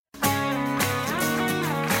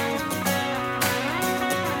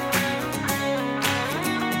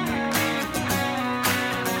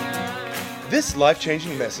This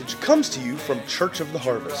life-changing message comes to you from Church of the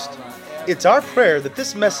Harvest. It's our prayer that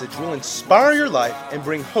this message will inspire your life and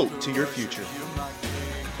bring hope to your future.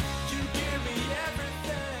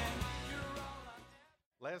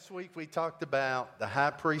 Last week we talked about the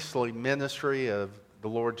high priestly ministry of the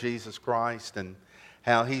Lord Jesus Christ and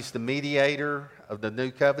how He's the mediator of the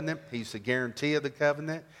new covenant. He's the guarantee of the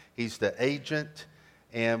covenant. He's the agent.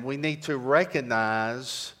 And we need to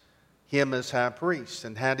recognize Him as high priest.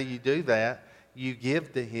 And how do you do that? You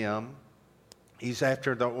give to Him. He's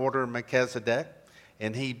after the order of Melchizedek.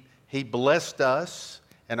 And He blessed us.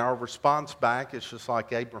 And our response back is just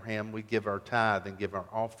like Abraham. We give our tithe and give our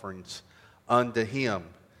offerings unto Him.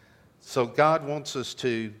 So God wants us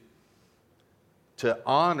to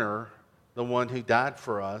honor the one who died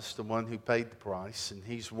for us, the one who paid the price, and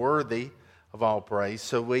He's worthy of all praise.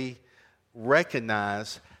 So we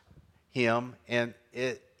recognize Him, and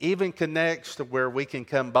it even connects to where we can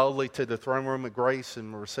come boldly to the throne room of grace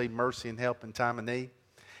and receive mercy and help in time of need.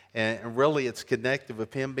 And really it's connected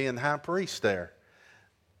with Him being high priest there.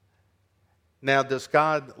 Now, does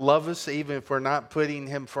God love us even if we're not putting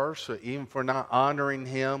Him first, or even if we're not honoring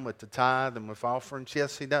Him with the tithe and with offerings?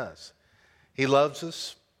 Yes, He does. He loves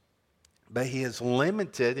us, but He is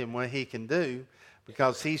limited in what He can do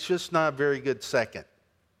because He's just not a very good second.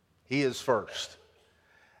 He is first.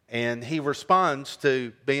 And He responds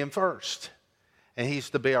to being first. And He's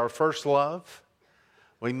to be our first love.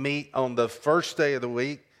 We meet on the first day of the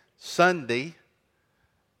week, Sunday,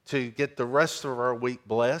 to get the rest of our week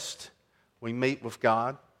blessed. We meet with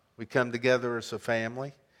God. We come together as a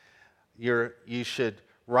family. You should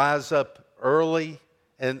rise up early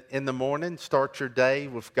in the morning, start your day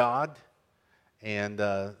with God. And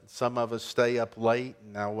some of us stay up late,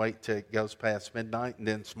 and I'll wait till it goes past midnight, and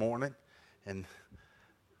then it's morning.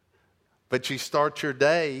 But you start your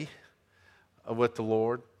day with the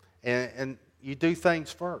Lord, and you do things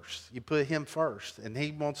first. You put Him first, and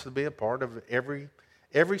He wants to be a part of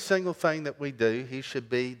every single thing that we do. He should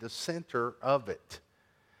be the center of it.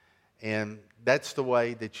 And that's the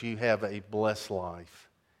way that you have a blessed life.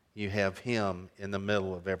 You have Him in the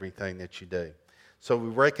middle of everything that you do. So we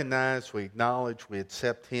recognize, we acknowledge, we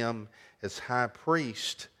accept Him as high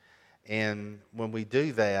priest. And when we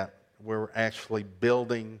do that, we're actually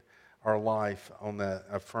building our life on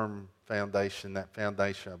a firm foundation, that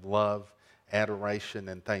foundation of love, adoration,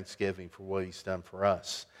 and thanksgiving for what He's done for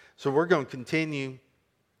us. So we're going to continue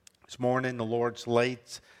this morning. The Lord's laid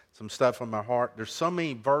some stuff on my heart. There's so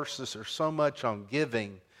many verses, there's so much on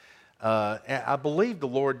giving. I believe the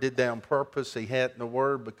Lord did that on purpose. He had in the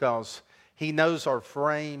Word because He knows our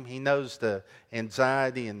frame. He knows the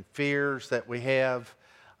anxiety and fears that we have.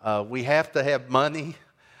 We have to have money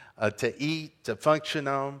to eat, to function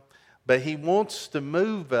on. But He wants to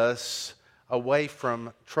move us away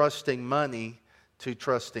from trusting money to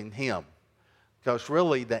trusting Him. Because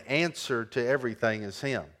really the answer to everything is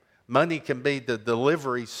Him. Money can be the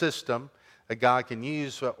delivery system that God can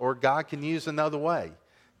use, or God can use another way.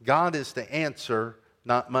 God is the answer,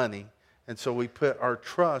 not money. And so we put our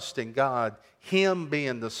trust in God, Him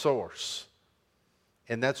being the source.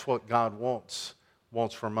 And that's what God wants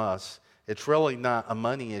from us. It's really not a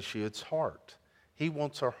money issue, it's heart. He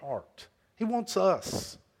wants our heart. He wants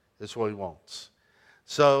us, is what He wants.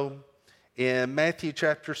 So in Matthew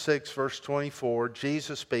chapter 6, verse 24,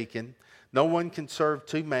 Jesus speaking, "No one can serve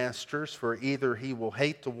two masters, for either he will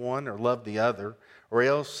hate the one or love the other, or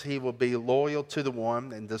else he will be loyal to the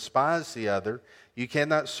one and despise the other. You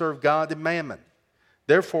cannot serve God and mammon.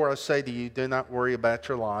 Therefore, I say to you, do not worry about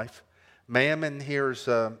your life." Mammon here is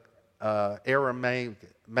an Aramaic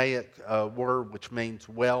word which means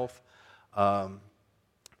wealth.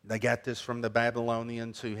 They got this from the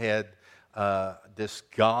Babylonians who had this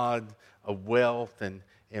god of wealth and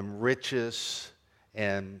riches.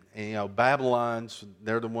 And Babylons,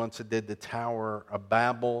 they're the ones that did the Tower of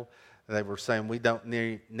Babel. They were saying, we don't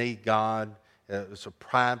need God. It was a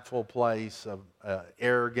prideful place,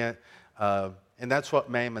 arrogant. And that's what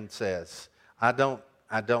Mammon says. I don't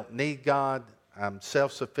need God. I'm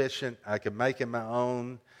self-sufficient. I can make it my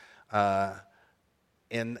own.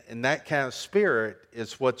 And that kind of spirit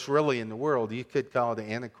is what's really in the world. You could call it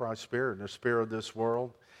the Antichrist spirit, the spirit of this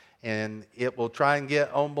world. And it will try and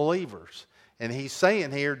get on believers. And He's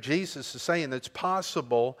saying here, Jesus is saying it's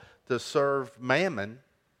possible to serve mammon,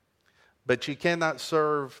 but you cannot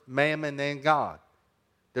serve mammon and God.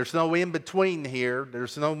 There's no in between here.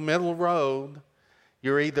 There's no middle road.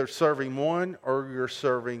 You're either serving one or you're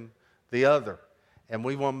serving the other. And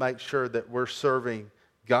we want to make sure that we're serving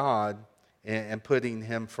God and putting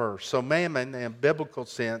Him first. So mammon, in a biblical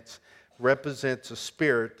sense, represents a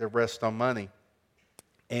spirit that rests on money.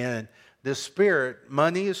 And This spirit,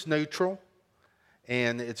 money is neutral,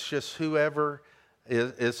 and it's just whoever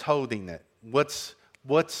is holding it. What's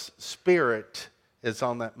spirit is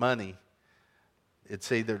on that money?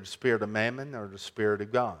 It's either the spirit of mammon or the spirit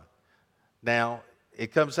of God. Now,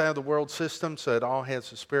 it comes out of the world system, so it all has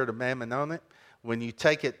the spirit of mammon on it. When you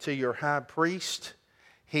take it to your high priest,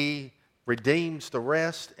 he redeems the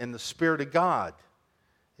rest, and the spirit of God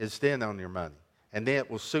is then on your money. And then it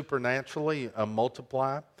will supernaturally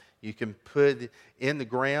multiply. You can put it in the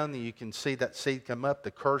ground, and you can see that seed come up.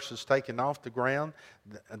 The curse is taken off the ground.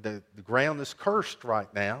 The ground is cursed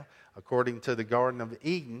right now, according to the Garden of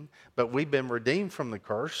Eden. But we've been redeemed from the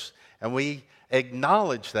curse, and we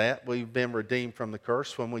acknowledge that we've been redeemed from the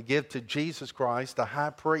curse when we give to Jesus Christ, the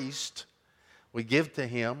high priest. We give to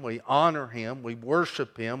him, we honor him, we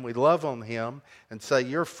worship him, we love on him, and say,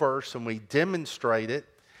 you're first, and we demonstrate it.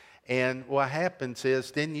 And what happens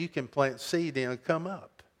is then you can plant seed and it'll come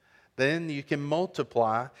up. Then you can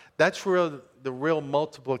multiply. That's the real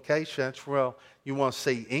multiplication. That's where you want to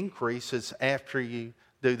see increases after you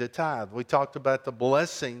do the tithe. We talked about the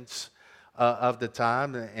blessings of the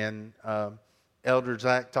tithe, and Elder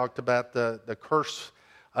Zach talked about the curse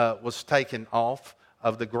was taken off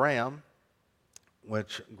of the ground,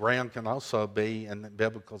 which ground can also be, in the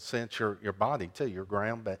biblical sense, your body too, your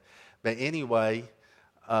ground. But anyway,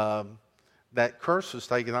 that curse was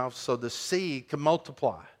taken off so the seed can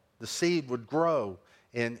multiply. The seed would grow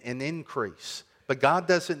and increase. But God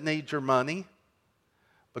doesn't need your money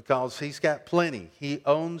because he's got plenty. He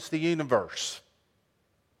owns the universe.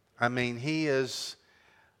 I mean, he is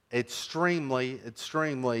extremely,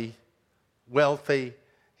 extremely wealthy.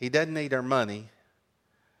 He doesn't need our money.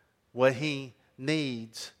 What he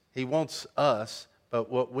needs, he wants us,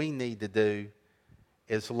 but what we need to do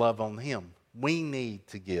is love on him. We need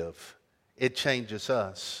to give. It changes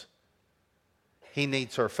us. He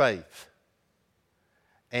needs our faith.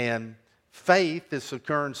 And faith is the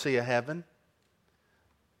currency of heaven.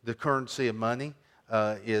 The currency of money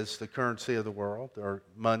is the currency of the world, or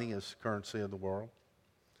money is the currency of the world.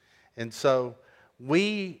 And so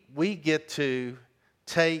we get to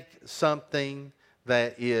take something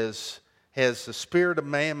that has the spirit of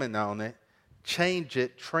mammon on it, change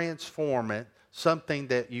it, transform it, something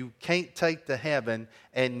that you can't take to heaven,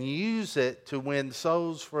 and use it to win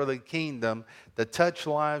souls for the kingdom, to touch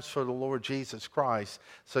lives for the Lord Jesus Christ.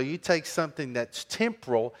 So you take something that's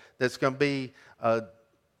temporal, that's going to be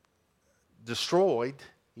destroyed.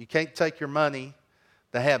 You can't take your money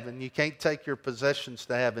to heaven. You can't take your possessions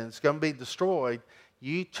to heaven. It's going to be destroyed.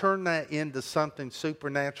 You turn that into something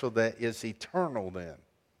supernatural that is eternal then.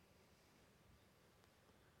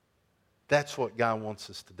 That's what God wants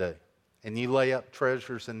us to do. And you lay up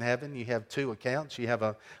treasures in heaven. You have two accounts. You have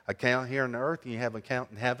an account here on earth, and you have an account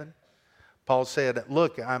in heaven. Paul said,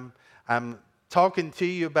 look, I'm talking to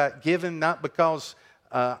you about giving not because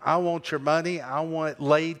I want your money. I want it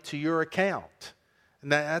laid to your account.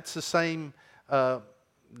 And that's the same,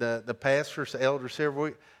 the pastors, the elders here.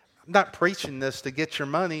 I'm not preaching this to get your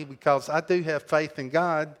money, because I do have faith in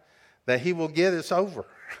God that he will get us over.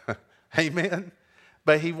 Amen.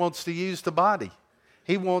 But he wants to use the body.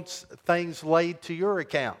 He wants things laid to your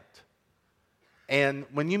account. And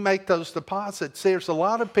when you make those deposits, there's a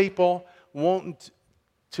lot of people wanting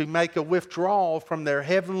to make a withdrawal from their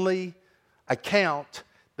heavenly account.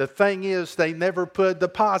 The thing is, they never put a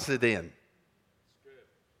deposit in.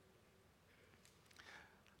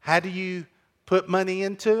 How do you put money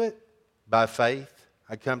into it? By faith.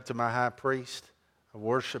 I come to my high priest. I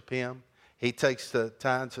worship him. He takes the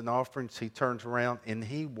tithes and offerings, he turns around, and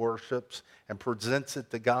he worships and presents it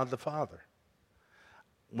to God the Father.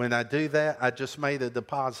 When I do that, I just made a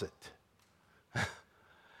deposit.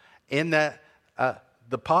 In that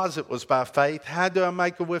deposit was by faith. How do I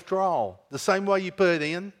make a withdrawal? The same way you put it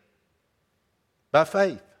in, by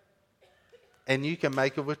faith. And you can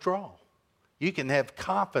make a withdrawal. You can have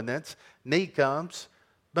confidence. Need comes,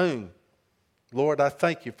 boom. Lord, I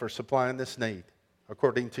thank you for supplying this need,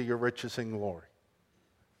 according to your riches and glory.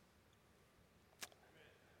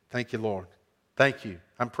 Thank you, Lord. Thank you.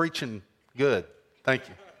 I'm preaching good. Thank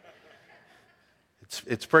you.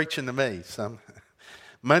 It's preaching to me.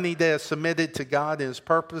 Money that is submitted to God and his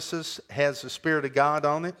purposes has the Spirit of God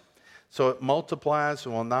on it, so it multiplies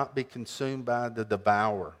and will not be consumed by the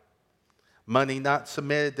devourer. Money not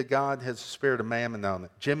submitted to God has the spirit of mammon on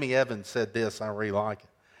it. Jimmy Evans said this, I really like it.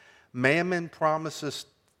 Mammon promises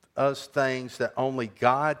us things that only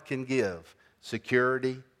God can give: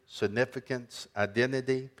 security, significance,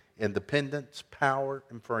 identity, independence, power,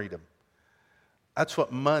 and freedom. That's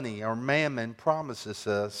what money or mammon promises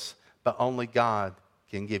us, but only God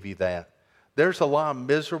can give you that. There's a lot of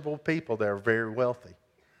miserable people that are very wealthy.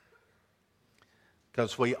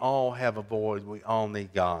 Because we all have a void. We all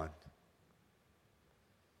need God.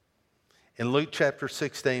 In Luke chapter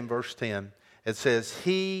 16, verse 10, it says,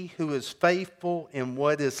 he who is faithful in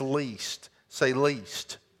what is least, say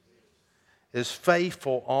least, is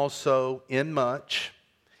faithful also in much.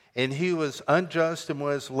 And he who is unjust in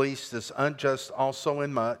what is least is unjust also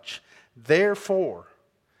in much. Therefore,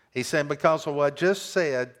 he's saying, because of what I just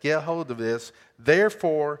said, get hold of this.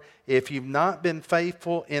 Therefore, if you've not been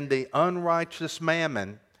faithful in the unrighteous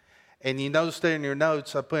mammon, and you notice there in your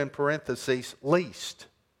notes, I put in parentheses, least.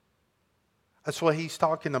 That's what he's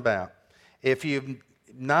talking about. If you've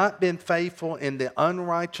not been faithful in the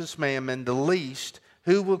unrighteous mammon, the least,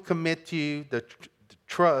 who will commit to you the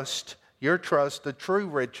trust, your trust, the true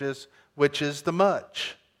riches, which is the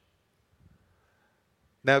much?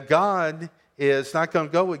 Now, God is not going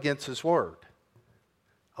to go against his word.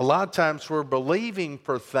 A lot of times we're believing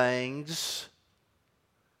for things,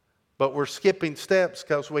 but we're skipping steps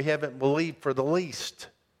because we haven't believed for the least.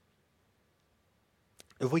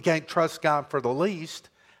 If we can't trust God for the least,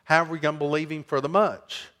 how are we going to believe him for the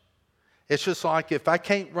much? It's just like if I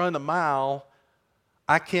can't run a mile,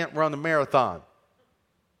 I can't run a marathon.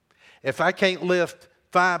 If I can't lift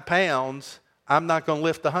 5 pounds, I'm not going to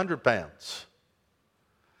lift 100 pounds.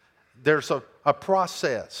 There's a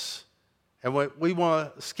process. And we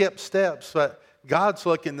want to skip steps, but God's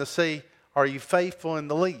looking to see, are you faithful in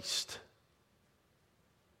the least?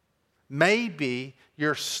 Maybe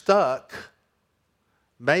you're stuck.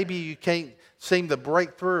 Maybe you can't seem to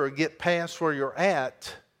break through or get past where you're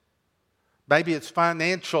at. Maybe it's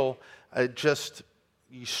financial,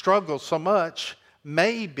 you struggle so much.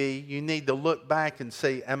 Maybe you need to look back and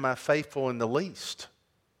say, am I faithful in the least?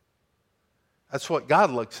 That's what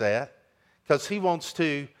God looks at, because he wants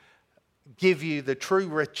to give you the true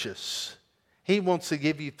riches. He wants to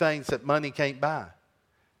give you things that money can't buy.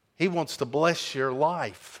 He wants to bless your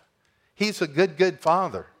life. He's a good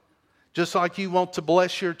father, just like you want to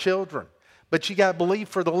bless your children. But you got to believe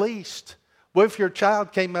for the least. What if your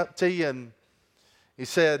child came up to you and he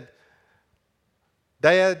said,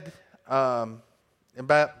 Dad, in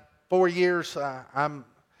about 4 years,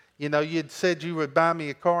 you'd said you would buy me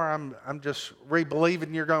a car. I'm just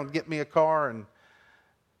re-believing you're going to get me a car.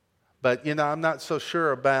 But I'm not so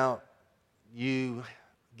sure about you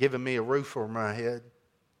giving me a roof over my head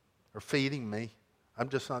or feeding me. I'm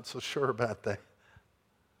just not so sure about that.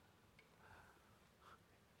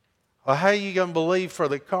 Well, how are you going to believe for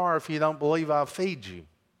the car if you don't believe I'll feed you?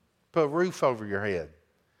 Put a roof over your head.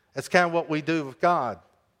 That's kind of what we do with God.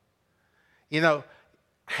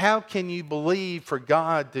 How can you believe for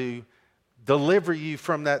God to deliver you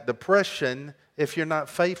from that depression if you're not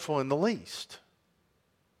faithful in the least?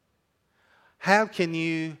 How can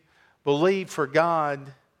you believe for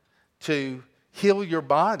God to heal your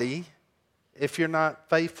body if you're not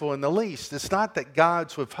faithful in the least? It's not that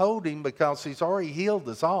God's withholding, because he's already healed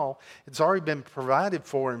us all. It's already been provided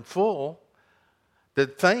for in full. The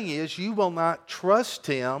thing is, you will not trust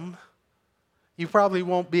him. You probably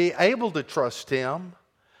won't be able to trust him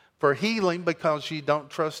for healing because you don't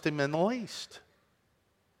trust him in the least.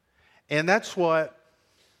 And that's what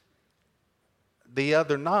the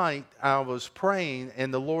other night I was praying,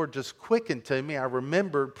 and the Lord just quickened to me. I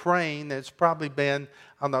remembered praying. It's probably been,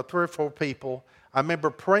 3 or 4 people. I remember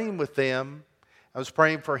praying with them. I was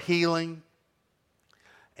praying for healing.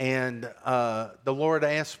 And the Lord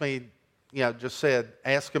asked me, just said,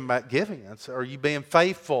 ask him about giving. I said, are you being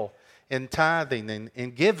faithful in tithing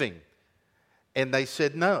and giving? And they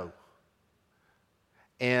said no.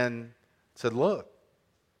 And I said, look,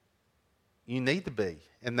 you need to be.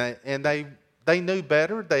 And they knew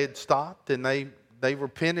better. They had stopped, and they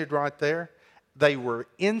repented right there. They were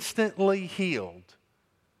instantly healed.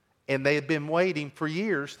 And they had been waiting for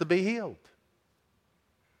years to be healed.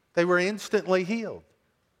 They were instantly healed.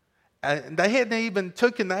 And they hadn't even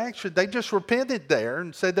taken the action. They just repented there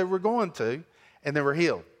and said they were going to, and they were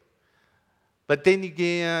healed. But then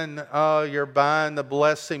again, you're buying the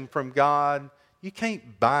blessing from God. You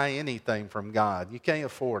can't buy anything from God. You can't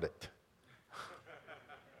afford it.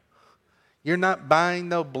 You're not buying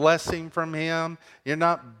no blessing from him. You're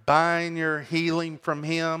not buying your healing from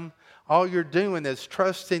him. All you're doing is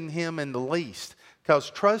trusting him in the least, because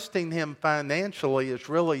trusting him financially is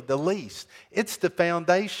really the least. It's the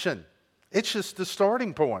foundation. It's just the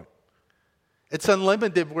starting point. It's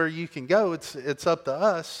unlimited where you can go. It's up to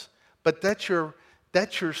us. But that's your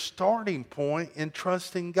starting point in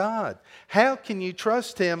trusting God. How can you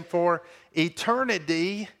trust him for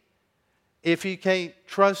eternity if you can't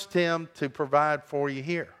trust him to provide for you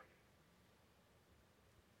here?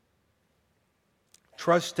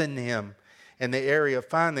 Trusting Him in the area of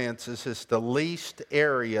finances is the least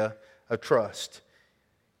area of trust.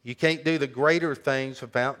 You can't do the greater things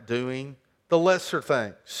without doing the lesser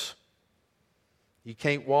things. If you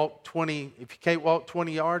can't walk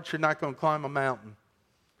 20 yards, you're not going to climb a mountain.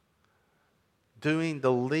 Doing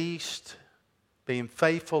the least, being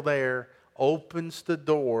faithful there, opens the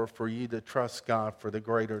door for you to trust God for the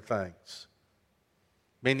greater things.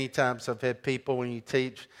 Many times I've had people, when you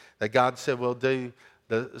teach that God said we'll do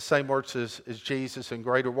the same works as Jesus and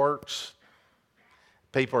greater works,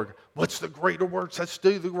 people are, what's the greater works? Let's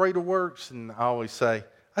do the greater works. And I always say,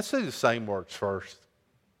 let's do the same works first.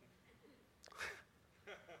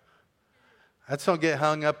 Let's not get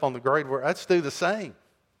hung up on the greater work. Let's do the same.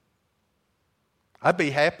 I'd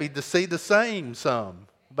be happy to see the same some.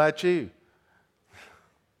 How about you?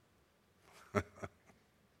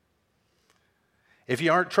 If you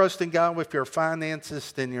aren't trusting God with your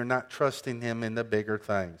finances, then you're not trusting Him in the bigger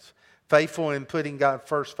things. Faithful in putting God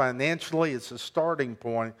first financially is the starting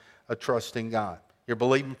point of trusting God. You're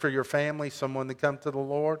believing for your family, someone to come to the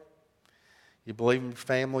Lord. You believe in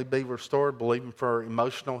family be restored, believing for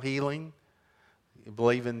emotional healing. You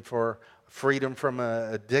believing for freedom from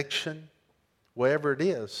addiction. Whatever it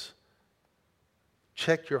is,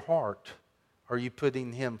 check your heart. Are you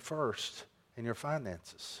putting Him first in your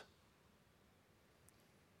finances?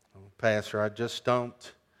 Oh, Pastor, I just don't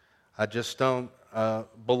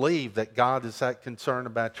believe that God is that concerned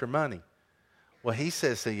about your money. Well, He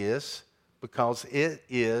says He is, because it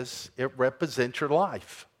represents your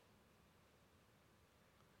life.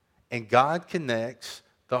 And God connects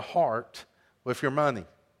the heart with your money.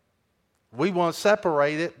 We want to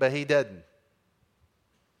separate it, but He doesn't.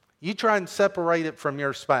 You try and separate it from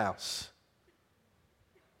your spouse.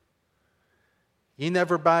 You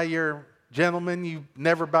never buy your gentleman, you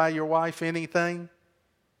never buy your wife anything.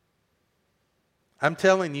 I'm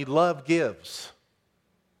telling you, love gives.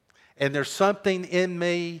 And there's something in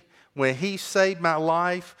me, when He saved my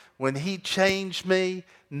life, when He changed me,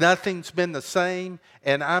 nothing's been the same,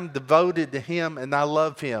 and I'm devoted to Him and I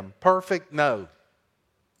love Him. Perfect? No.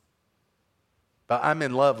 But I'm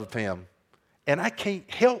in love with Him. And I can't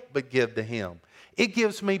help but give to Him. It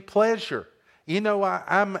gives me pleasure. You know,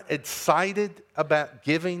 I'm excited about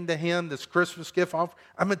giving to Him this Christmas gift offer.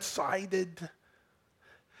 I'm excited.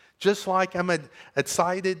 Just like I'm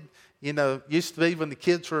excited, you know, used to be when the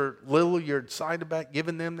kids were little, you're excited about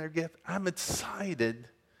giving them their gift. I'm excited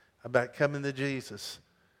about coming to Jesus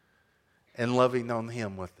and loving on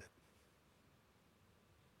Him with it.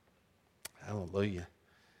 Hallelujah.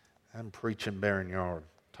 I'm preaching Barren Yard,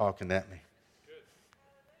 talking at me.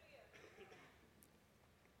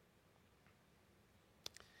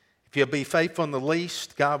 If you'll be faithful in the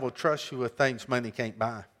least, God will trust you with things money can't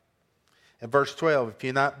buy. In verse 12, if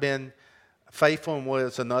you've not been faithful in what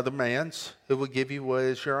is another man's, who will give you what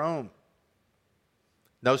is your own?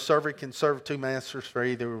 No servant can serve two masters, for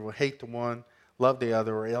either he will hate the one, love the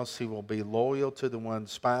other, or else he will be loyal to the one,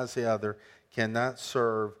 despise the other, cannot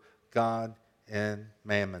serve God and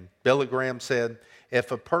mammon. Billy Graham said,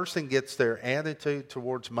 if a person gets their attitude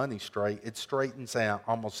towards money straight, it straightens out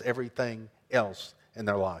almost everything else in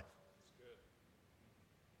their life.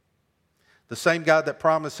 The same God that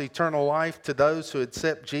promised eternal life to those who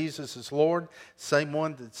accept Jesus as Lord, same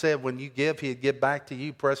one that said when you give, He'd give back to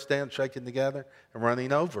you, pressed down, shaken together, and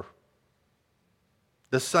running over.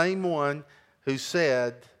 The same one who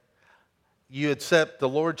said, you accept the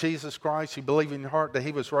Lord Jesus Christ, you believe in your heart that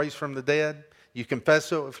He was raised from the dead, you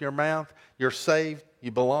confess it with your mouth, you're saved,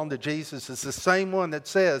 you belong to Jesus. It's the same one that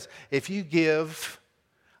says, if you give,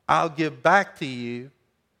 I'll give back to you.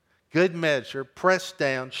 Good measure, pressed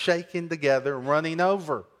down, shaken together, and running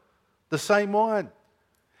over. The same one.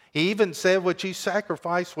 He even said what you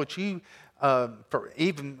sacrifice, what you, for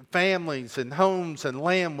even families and homes and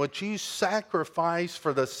land, what you sacrifice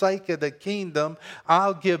for the sake of the kingdom,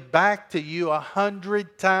 I'll give back to you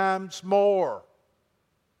 100 times more.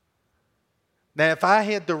 Now, if I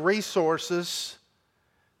had the resources,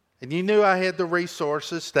 and you knew I had the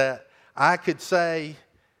resources that I could say,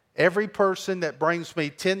 every person that brings me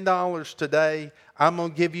 $10 today, I'm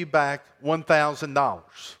going to give you back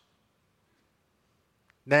 $1,000.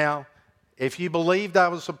 Now, if you believed I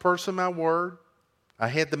was a person of my word, I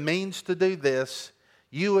had the means to do this,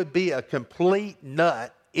 you would be a complete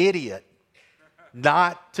idiot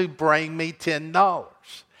not to bring me $10.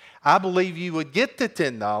 I believe you would get the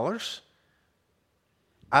 $10.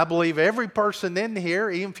 I believe every person in here,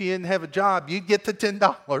 even if you didn't have a job, you'd get the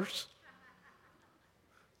 $10.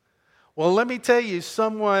 Well, let me tell you,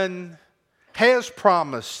 someone has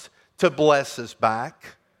promised to bless us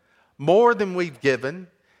back more than we've given.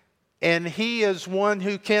 and he is one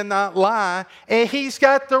who cannot lie, and he's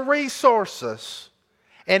got the resources,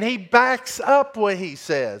 and he backs up what he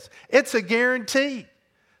says. It's a guarantee.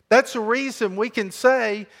 That's the reason we can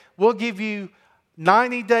say we'll give you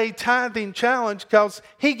 90-day tithing challenge, because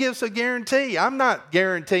he gives a guarantee. I'm not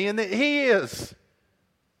guaranteeing it. He is.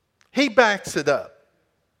 He backs it up.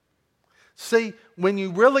 See, when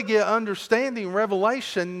you really get understanding,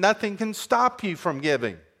 revelation, nothing can stop you from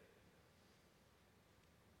giving.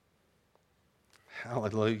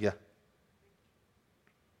 Hallelujah.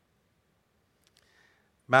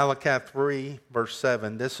 Malachi 3, verse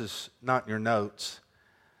 7. This is not in your notes.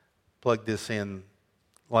 Plugged this in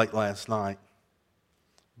late last night.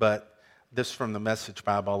 But this is from the Message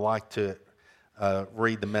Bible. I like to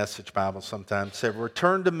read the Message Bible sometimes. It said,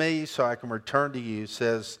 return to me so I can return to you,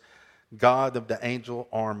 says God of the angel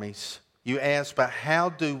armies. You ask, but how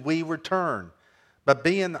do we return? By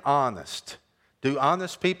being honest. Do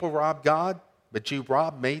honest people rob God? But you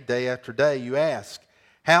rob me day after day. You ask,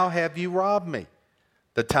 how have you robbed me?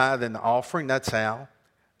 The tithe and the offering, that's how.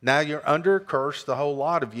 Now you're under a curse, the whole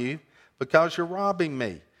lot of you, because you're robbing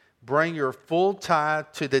me. Bring your full tithe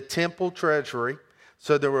to the temple treasury,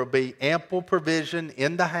 so there will be ample provision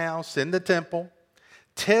in the house, in the temple.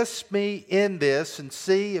 Test me in this and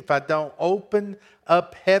see if I don't open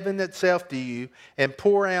up heaven itself to you and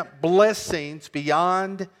pour out blessings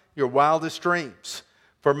beyond your wildest dreams.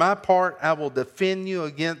 For my part, I will defend you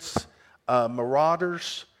against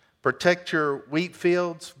marauders, protect your wheat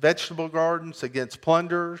fields, vegetable gardens against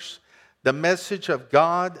plunderers. The message of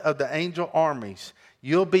God of the angel armies.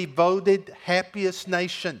 You'll be voted happiest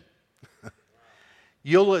nation.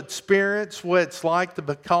 You'll experience what it's like to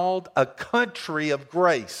be called a country of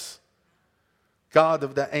grace. God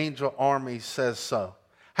of the angel army says so.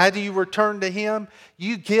 How do you return to him?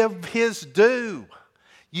 You give his due.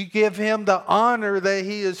 You give him the honor that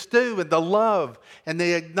he is due, and the love and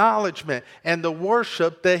the acknowledgement and the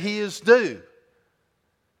worship that he is due.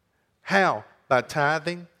 How? By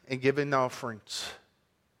tithing and giving offerings.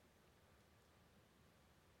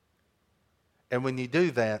 And when you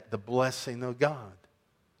do that, the blessing of God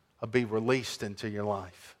will be released into your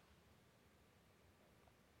life.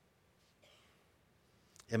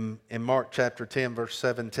 In Mark chapter 10, verse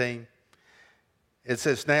 17, it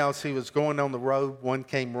says, now as he was going on the road, one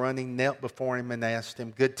came running, knelt before him and asked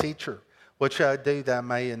him, good teacher, what shall I do that I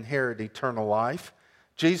may inherit eternal life?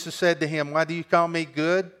 Jesus said to him, why do you call me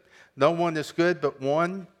good? No one is good but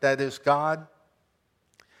one, that is God.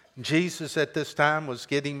 Jesus at this time was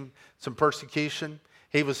getting some persecution.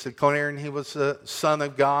 He was declaring he was the Son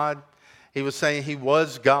of God. He was saying he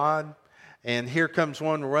was God. And here comes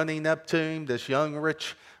one running up to him, this young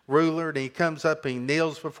rich ruler. And he comes up and he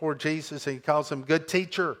kneels before Jesus and he calls him good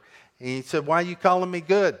teacher. And he said, why are you calling me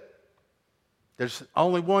good? There's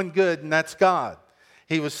only one good, and that's God.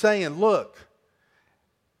 He was saying, look,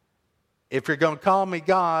 if you're going to call me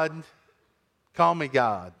God, call me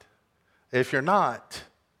God. If you're not,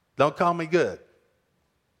 don't call me good.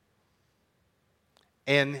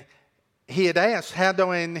 And he had asked, how do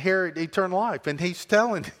I inherit eternal life? And he's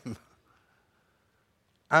telling him,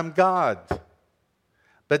 I'm God.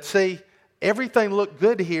 But see, everything looked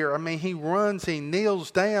good here. I mean, he runs, he kneels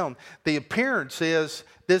down. The appearance is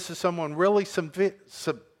this is someone really sincere,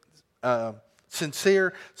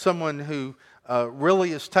 someone who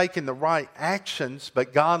really is taking the right actions,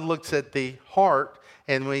 but God looks at the heart.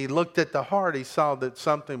 And when he looked at the heart, he saw that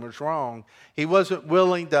something was wrong. He wasn't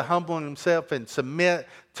willing to humble himself and submit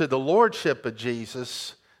to the lordship of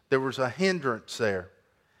Jesus. There was a hindrance there.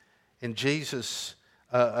 And Jesus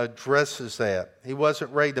addresses that. He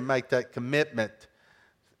wasn't ready to make that commitment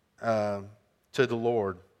to the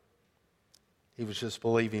Lord. He was just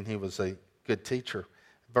believing he was a good teacher.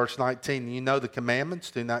 Verse 19, you know the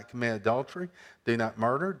commandments. Do not commit adultery. Do not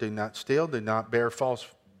murder. Do not steal. Do not bear false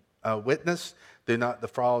witness. Do not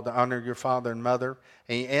defraud to honor your father and mother.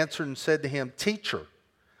 And he answered and said to him, teacher,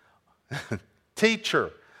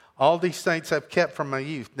 teacher, all these things I've kept from my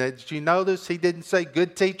youth. Now, did you notice he didn't say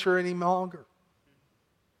good teacher any longer?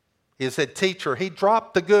 He said teacher. He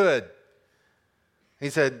dropped the good. He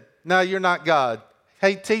said, no, you're not God.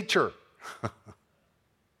 Hey, teacher.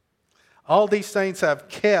 All these things I've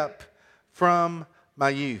kept from my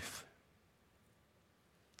youth.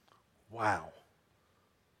 Wow.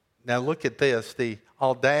 Now look at this, the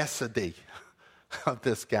audacity of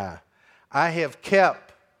this guy. I have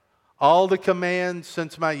kept all the commands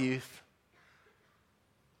since my youth.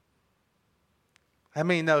 How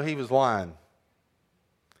many know he was lying?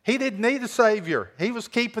 He didn't need a Savior. He was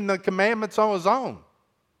keeping the commandments on his own.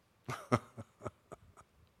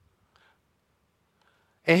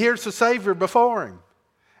 And here's the Savior before him.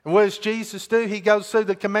 And what does Jesus do? He goes through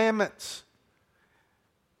the commandments.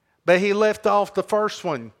 But he left off the first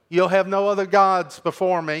one. You'll have no other gods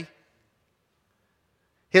before me.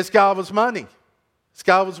 His God was money. His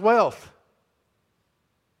God was wealth.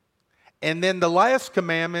 And then the last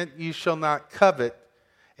commandment, you shall not covet.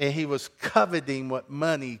 And he was coveting what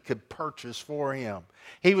money could purchase for him.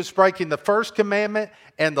 He was breaking the first commandment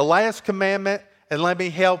and the last commandment. And let me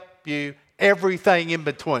help you, everything in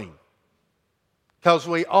between. Because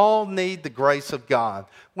we all need the grace of God.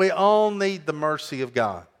 We all need the mercy of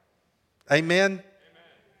God. Amen? Amen.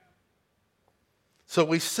 So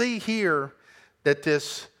we see here that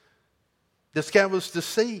this guy was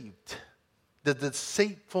deceived. The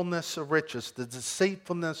deceitfulness of riches, the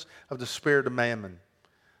deceitfulness of the spirit of mammon.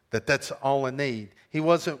 That's all I need. He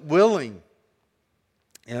wasn't willing.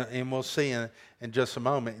 And we'll see in just a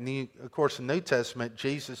moment. And of course, in the New Testament,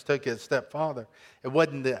 Jesus took it a step farther. It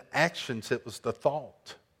wasn't the actions, it was the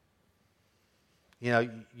thought. You know,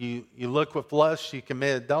 you look with lust, you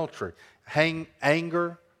commit adultery.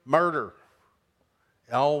 Anger, murder.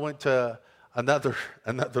 It all went to another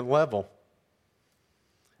level.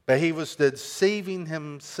 But he was deceiving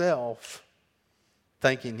himself,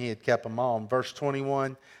 thinking he had kept them all. In verse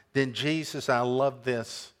 21, then Jesus, I love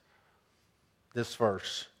this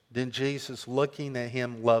verse. Then Jesus, looking at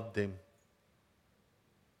him, loved him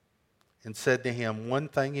and said to him, one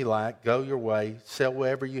thing you lack, go your way, sell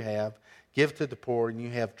whatever you have, give to the poor, and you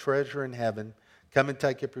have treasure in heaven. Come and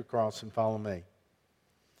take up your cross and follow me.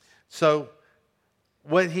 So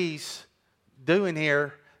what he's doing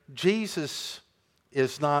here, Jesus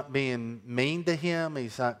is not being mean to him.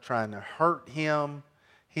 He's not trying to hurt him.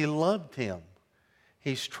 He loved him.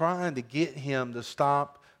 He's trying to get him to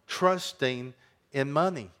stop trusting in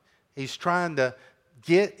money. He's trying to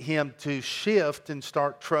get him to shift and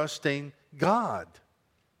start trusting God.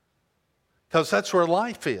 Because that's where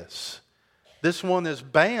life is. This one is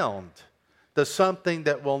bound to something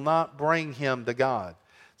that will not bring him to God.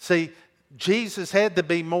 See, Jesus had to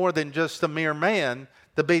be more than just a mere man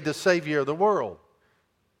to be the Savior of the world.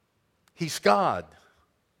 He's God.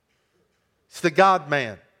 He's the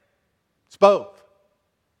God-man. It's both.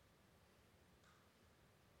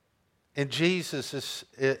 And Jesus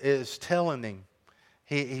is telling him,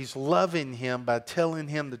 he's loving him by telling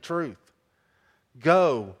him the truth.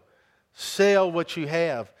 Go, sell what you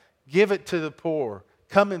have, give it to the poor,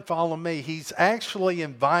 come and follow me. He's actually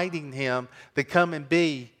inviting him to come and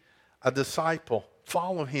be a disciple.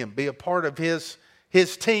 Follow him, be a part of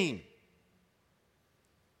his team.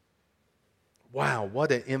 Wow,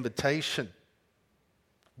 what an invitation.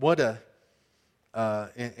 What an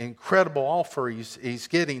incredible offer he's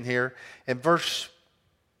getting here. In verse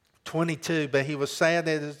 22, but he was sad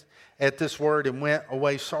at this word and went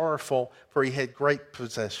away sorrowful, for he had great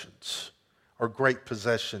possessions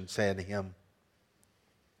at him.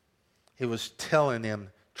 He was telling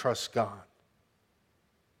him, trust God.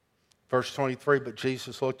 Verse 23, but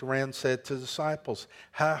Jesus looked around and said to the disciples,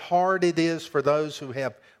 how hard it is for those who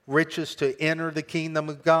have riches to enter the kingdom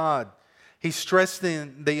of God. He's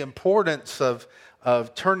stressing the importance of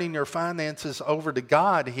turning your finances over to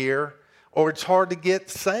God here, or it's hard to get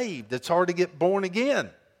saved. It's hard to get born again.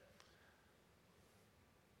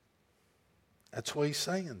 That's what he's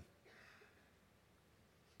saying.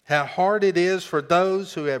 How hard it is for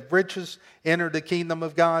those who have riches enter the kingdom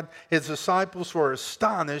of God. His disciples were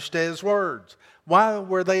astonished at his words. Why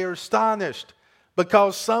were they astonished?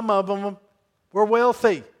 Because some of them were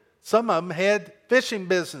wealthy. Some of them had fishing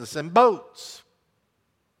business and boats.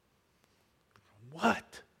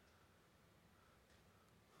 What?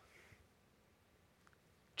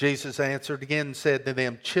 Jesus answered again and said to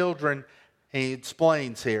them, children, and he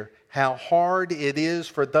explains here, how hard it is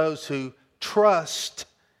for those who trust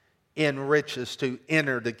in riches to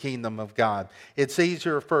enter the kingdom of God. It's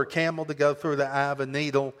easier for a camel to go through the eye of a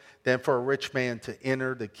needle than for a rich man to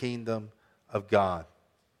enter the kingdom of God.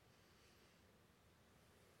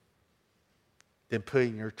 Than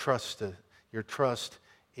putting your trust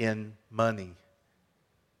in money.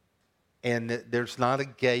 And there's not a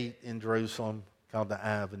gate in Jerusalem called the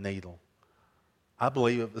eye of a needle. I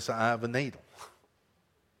believe it was the eye of a needle.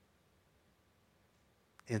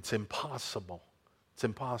 It's impossible. It's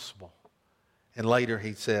impossible. And later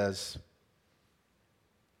he says,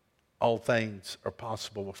 all things are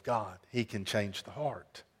possible with God. He can change the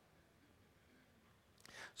heart.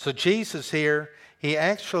 So Jesus here, he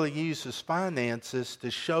actually uses finances to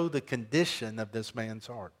show the condition of this man's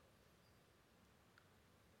heart.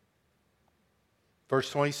 Verse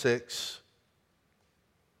 26,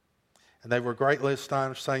 and they were greatly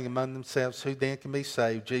astonished, saying among themselves, who then can be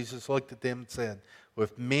saved? Jesus looked at them and said,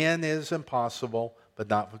 with men it is impossible, but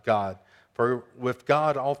not with God. For with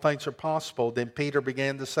God all things are possible. Then Peter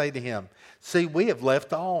began to say to him, see, we have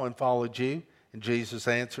left all and followed you. And Jesus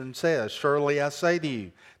answered and said, surely I say to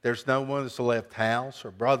you, there's no one who's left house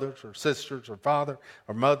or brothers or sisters or father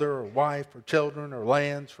or mother or wife or children or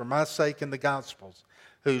lands for my sake in the Gospels,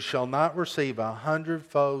 who shall not receive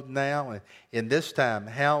 100-fold now and in this time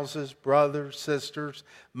houses, brothers, sisters,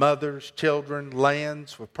 mothers, children,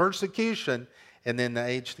 lands with persecution, and in the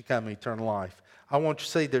age to come eternal life. I want you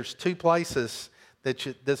to see there's two places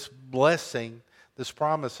that this blessing, this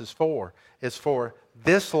promise is for. It's for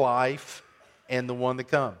this life and the one to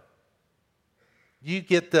come. You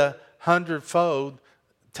get the 100-fold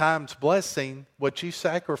times blessing, what you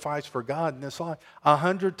sacrifice for God in this life,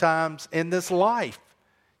 100 times in this life.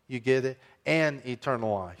 You get it, and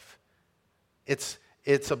eternal life. It's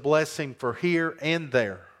a blessing for here and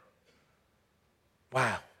there.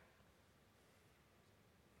 Wow.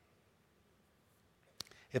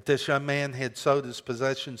 If this young man had sold his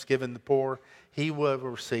possessions, given the poor, he would have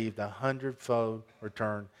received 100-fold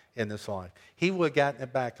return in this life. He would have gotten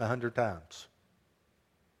it back 100 times.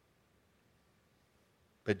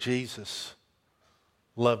 But Jesus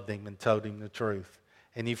loved him and told him the truth.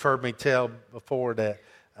 And you've heard me tell before that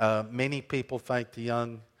many people think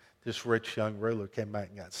this rich young ruler came back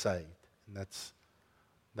and got saved. And that's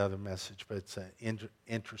another message, but it's an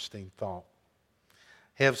interesting thought.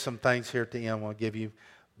 I have some things here at the end I want to give you.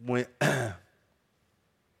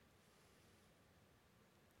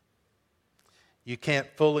 You can't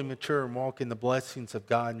fully mature and walk in the blessings of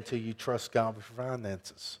God until you trust God with your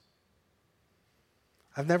finances.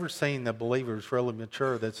 I've never seen a believer who's really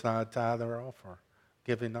mature that's not a tithe or offer,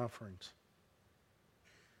 giving offerings.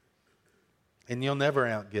 And you'll never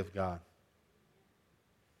outgive God.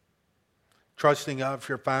 Trusting God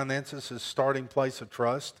for your finances is a starting place of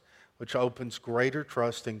trust, which opens greater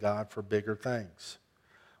trust in God for bigger things.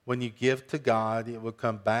 When you give to God, it will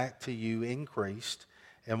come back to you increased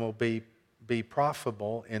and will be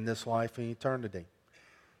profitable in this life and eternity.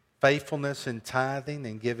 Faithfulness in tithing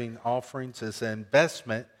and giving offerings is an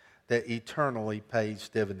investment that eternally pays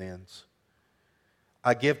dividends.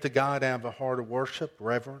 I give to God out of a heart of worship,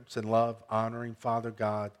 reverence, and love, honoring Father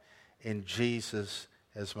God and Jesus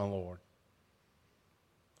as my Lord.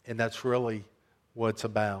 And that's really what it's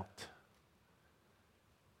about.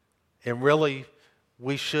 And really,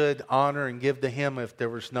 we should honor and give to Him if there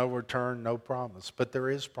was no return, no promise. But there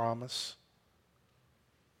is promise.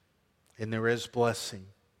 And there is blessing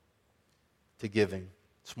to giving.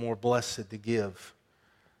 It's more blessed to give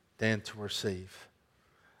than to receive.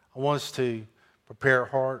 I want us to prepare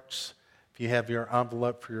hearts. If you have your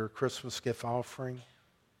envelope for your Christmas gift offering,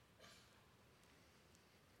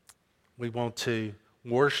 we want to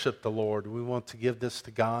worship the Lord. We want to give this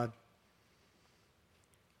to God.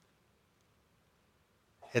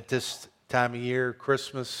 At this time of year,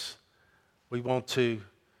 Christmas, we want to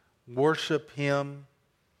worship Him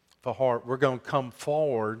for heart. We're going to come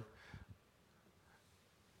forward,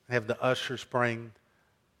 have the ushers bring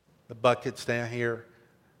the buckets down here,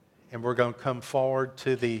 and we're going to come forward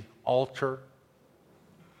to the altar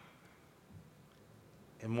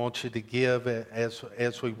and want you to give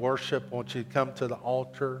as we worship. I want you to come to the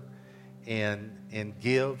altar and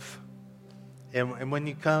give. And when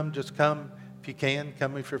you come, just come. If you can,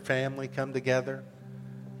 come with your family, come together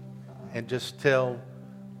and just tell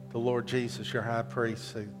the Lord Jesus, your high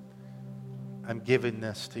priest, I'm giving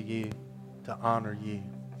this to you to honor you,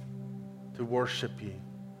 to worship you,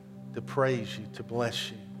 to praise you, to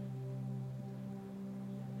bless you.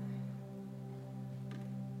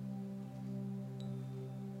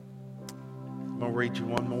 I'm going to read you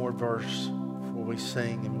one more verse before we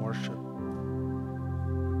sing and worship.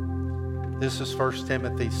 This is 1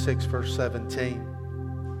 Timothy 6, verse 17.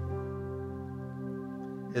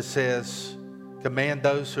 It says, command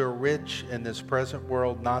those who are rich in this present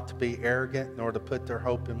world not to be arrogant nor to put their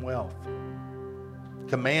hope in wealth.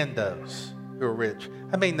 Command those who are rich.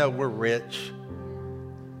 I mean, no, we're rich.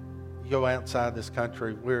 You go outside this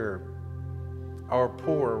country, our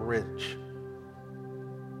poor are rich.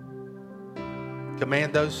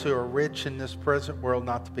 Command those who are rich in this present world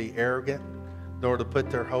not to be arrogant, nor to put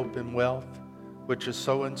their hope in wealth, which is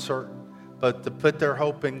so uncertain, but to put their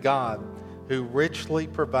hope in God, who richly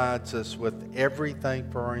provides us with everything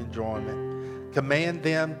for our enjoyment. Command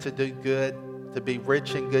them to do good, to be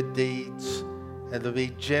rich in good deeds, and to be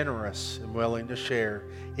generous and willing to share.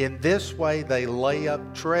 In this way, they lay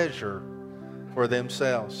up treasure for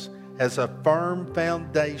themselves as a firm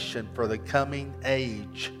foundation for the coming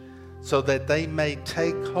age, so that they may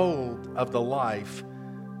take hold of the life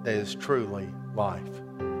that is truly life.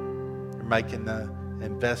 You're making the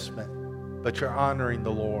investment but you're honoring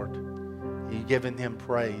the Lord. You're giving him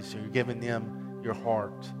praise. You're giving him your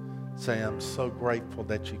heart. Saying, I'm so grateful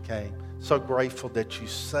that you came. So grateful that you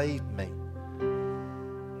saved me.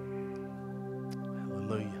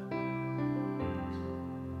 Hallelujah.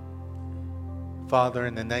 Father,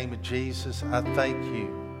 in the name of Jesus, I thank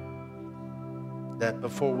you that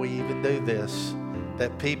before we even do this,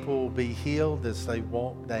 that people will be healed as they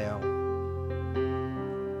walk down.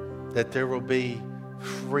 That there will be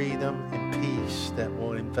freedom and peace that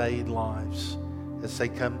will invade lives as they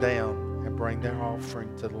come down and bring their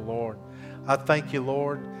offering to the Lord. I thank you,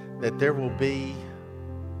 Lord, that there will be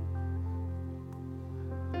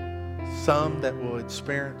some that will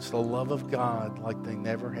experience the love of God like they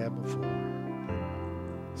never have before.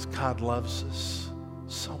 Because God loves us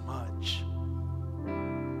so much.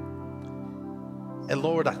 And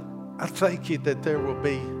Lord, I thank you that there will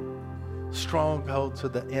be strongholds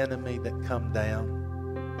of the enemy that come down,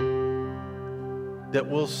 that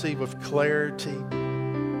we'll see with clarity.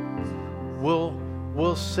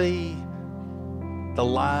 We'll see the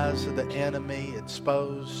lies of the enemy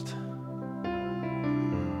exposed.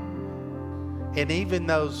 And even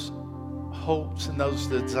those hopes and those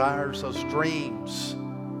desires, those dreams,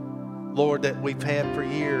 Lord, that we've had for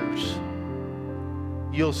years,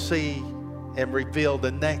 you'll see and reveal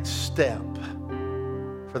the next step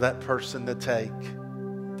for that person to take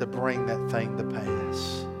to bring that thing to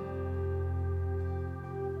pass.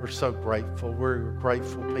 We're so grateful. We're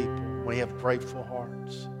grateful people. We have grateful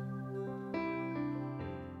hearts.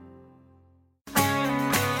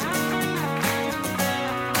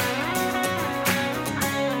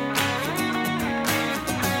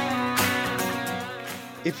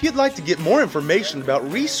 If you'd like to get more information about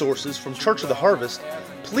resources from Church of the Harvest,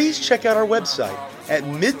 please check out our website at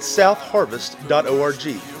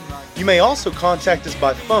midsouthharvest.org. You may also contact us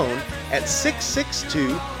by phone at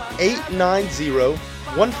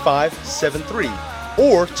 662-890-1573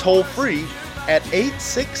 or toll free at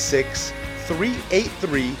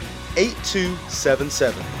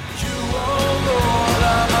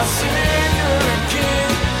 866-383-8277.